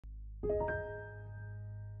Good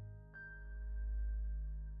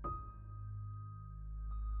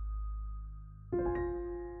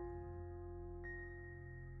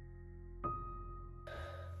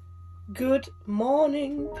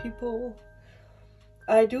morning, people.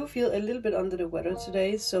 I do feel a little bit under the weather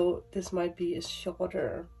today, so this might be a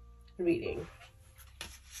shorter reading.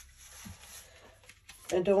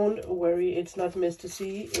 And don't worry, it's not Mr.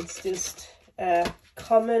 C, it's just a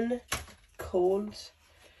common cold.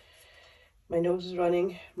 My nose is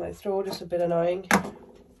running, my throat is a bit annoying,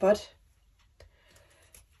 but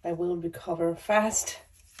I will recover fast.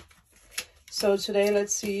 So today,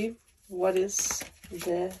 let's see, what is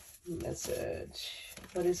the message?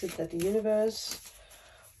 What is it that the universe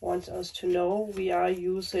wants us to know? We are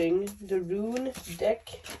using the rune deck.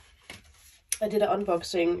 I did an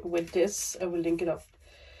unboxing with this. I will link it up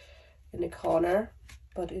in the corner,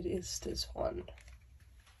 but it is this one.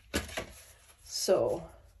 So,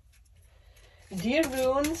 dear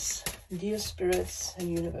runes, dear spirits and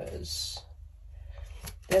universe,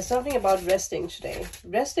 there's something about resting today.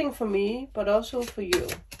 Resting for me, but also for you.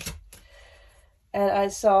 And I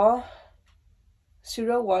saw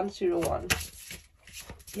 0101.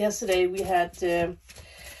 Yesterday we had the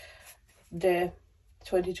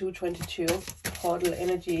 2222 portal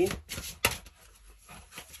energy.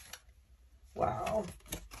 Wow.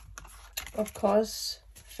 Of course,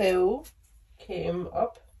 Feo came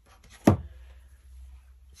up.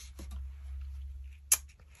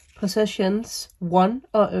 Possessions won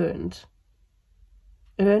or earned.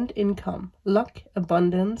 Earned income, luck,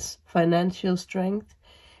 abundance, financial strength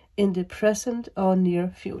in the present or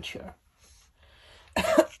near future.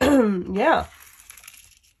 Yeah.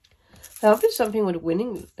 That'll be something with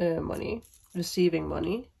winning money, receiving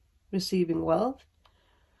wealth,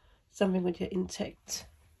 something with your intellect.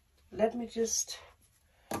 Let me just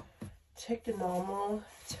take the normal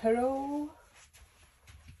tarot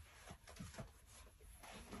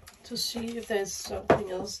to see if there's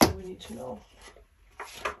something else that we need to know.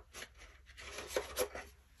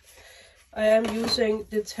 I am using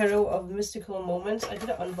the Tarot of Mystical Moments. I did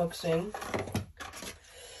an unboxing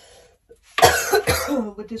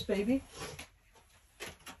with this baby.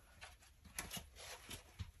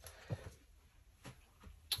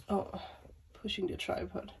 Oh, pushing the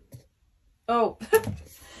tripod. Oh,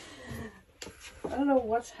 I don't know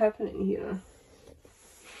what's happening here.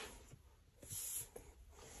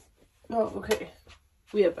 Oh, okay.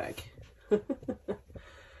 We are back.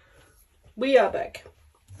 We are back.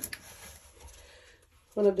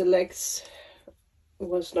 One of the legs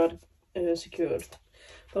was not secured.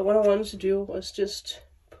 But what I wanted to do was just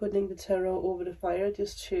putting the tarot over the fire,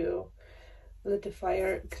 just to let the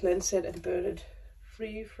fire cleanse it and burn it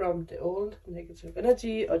free from the old negative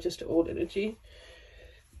energy, or just the old energy,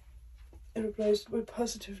 and replace it with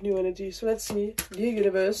positive new energy. So let's see, dear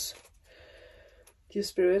universe, dear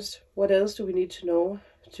spirits, what else do we need to know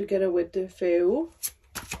together with the Feo?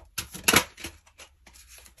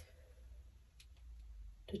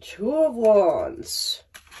 The Two of Wands.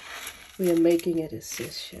 We are making a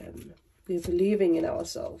decision. We are believing in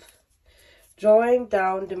ourselves. Drawing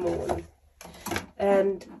down the moon.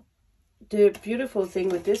 And the beautiful thing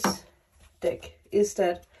with this deck is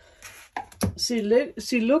that she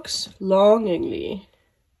looks longingly.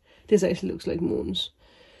 This actually looks like moons.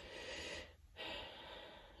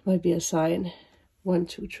 Might be a sign. 1,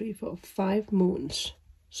 2, 3, 4, 5 moons.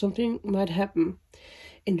 Something might happen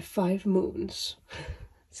in 5 moons.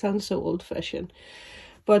 Sounds so old-fashioned.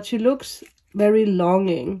 But she looks very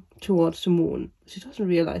longing towards the moon. She doesn't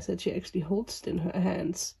realize that she actually holds it in her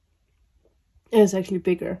hands. And it's actually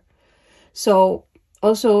bigger. So,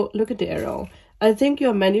 also, look at the arrow. I think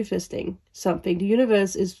you're manifesting something. The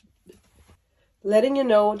universe is letting you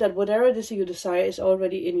know that whatever it is you desire is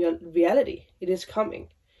already in your reality. It is coming.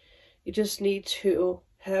 You just need to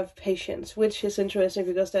have patience, which is interesting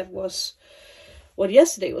because that was what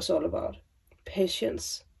yesterday was all about.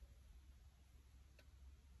 Patience.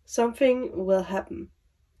 Something will happen.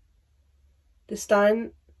 The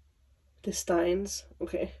stars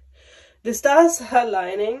are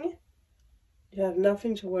aligning. You have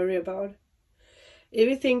nothing to worry about.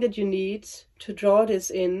 Everything that you need to draw this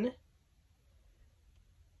in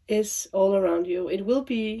is all around you. It will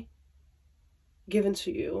be given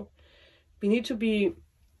to you. We need to be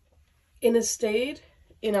in a state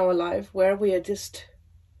in our life where we are just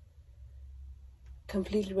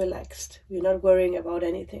completely relaxed. We're not worrying about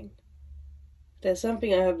anything. There's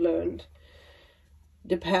something I have learned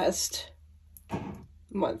the past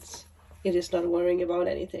months. It is not worrying about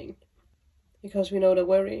anything. Because we know that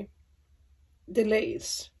worry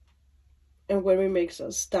delays. And worry makes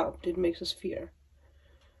us doubt. It makes us fear.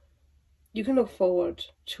 you can look forward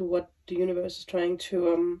to what the universe is trying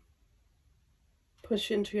to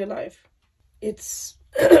push into your life. It's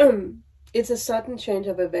it's a sudden change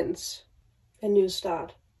of events, a new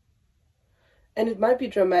start. And it might be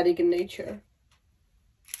dramatic in nature.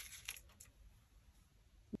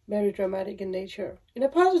 Very dramatic in nature. In a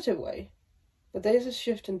positive way. But there is a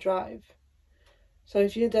shift in drive. So I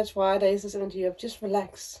feel that's why there is this energy of just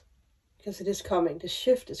relax. Because it is coming. The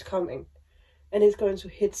shift is coming. And it's going to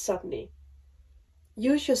hit suddenly.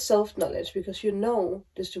 Use your self-knowledge because you know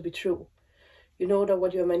this to be true. You know that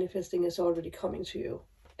what you're manifesting is already coming to you.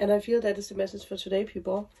 And I feel that is the message for today,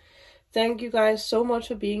 people. Thank you guys so much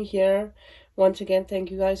for being here. Once again,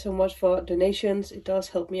 thank you guys so much for donations. It does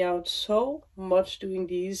help me out so much doing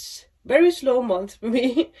these very slow months for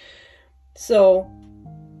me. So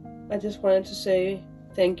I just wanted to say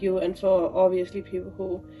thank you. And for obviously people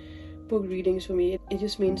who book readings for me, it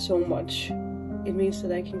just means so much. It means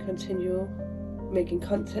that I can continue making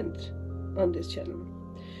content on this channel.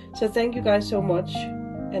 So thank you guys so much.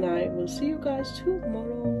 And I will see you guys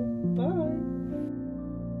tomorrow. Bye.